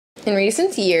In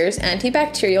recent years,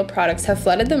 antibacterial products have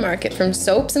flooded the market from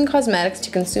soaps and cosmetics to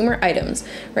consumer items,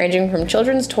 ranging from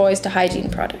children's toys to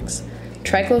hygiene products.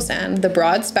 Triclosan, the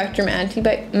broad-spectrum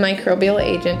antimicrobial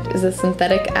agent, is a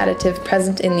synthetic additive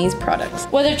present in these products.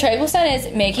 Whether triclosan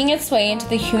is making its way into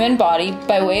the human body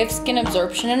by way of skin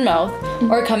absorption and mouth,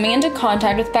 or coming into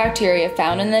contact with bacteria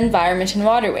found in the environment and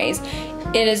waterways,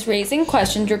 it is raising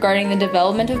questions regarding the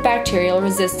development of bacterial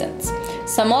resistance.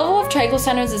 Some level of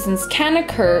triclosan resistance can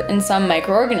occur in some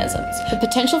microorganisms. The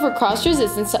potential for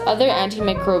cross-resistance to other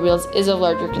antimicrobials is a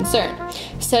larger concern.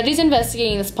 Studies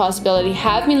investigating this possibility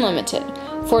have been limited.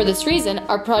 For this reason,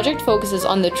 our project focuses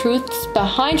on the truths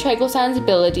behind triclosan's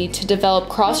ability to develop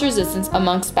cross-resistance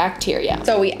amongst bacteria.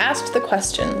 So we asked the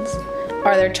questions: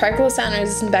 are there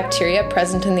triclosan-resistant bacteria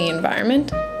present in the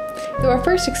environment? Through our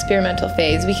first experimental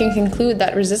phase, we can conclude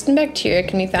that resistant bacteria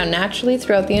can be found naturally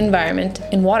throughout the environment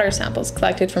in water samples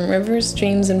collected from rivers,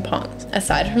 streams, and ponds.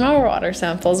 Aside from our water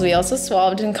samples, we also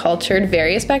swabbed and cultured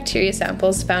various bacteria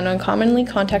samples found on commonly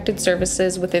contacted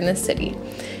surfaces within the city.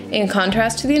 In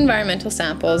contrast to the environmental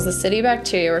samples, the city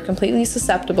bacteria were completely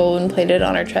susceptible when plated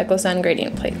on our triclosan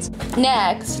gradient plates.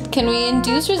 Next, can we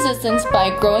induce resistance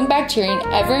by growing bacteria in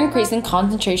ever-increasing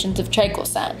concentrations of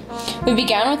triclosan? We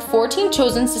began with 14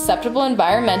 chosen susceptible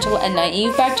environmental and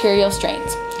naive bacterial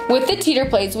strains. With the titer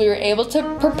plates, we were able to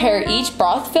prepare each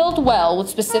broth-filled well with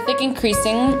specific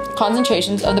increasing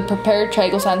concentrations of the prepared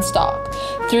triclosan stock.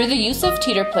 Through the use of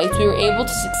titer plates, we were able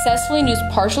to successfully induce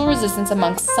partial resistance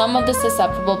amongst some of the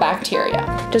susceptible bacteria.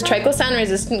 Does triclosan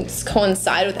resistance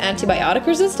coincide with antibiotic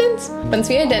resistance? Once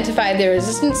we identified the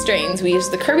resistant strains, we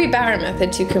used the Kirby-Bauer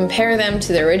method to compare them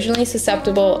to the originally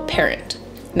susceptible parent.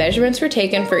 Measurements were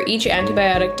taken for each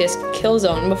antibiotic disc kill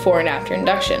zone before and after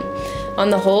induction. On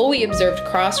the whole, we observed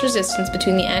cross-resistance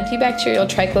between the antibacterial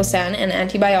triclosan and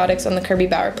antibiotics on the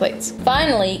Kirby-Bauer plates.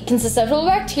 Finally, can susceptible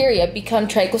bacteria become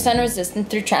triclosan resistant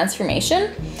through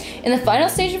transformation? In the final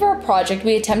stage of our project,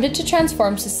 we attempted to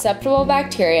transform susceptible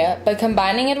bacteria by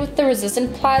combining it with the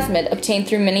resistant plasmid obtained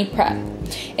through mini-prep.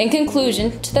 In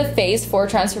conclusion to the Phase 4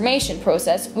 transformation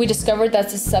process, we discovered that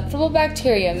susceptible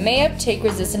bacteria may uptake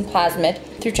resistant plasmid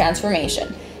through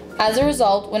transformation. As a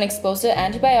result, when exposed to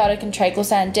antibiotic and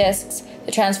triclosan discs,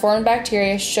 the transformed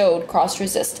bacteria showed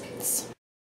cross-resistance.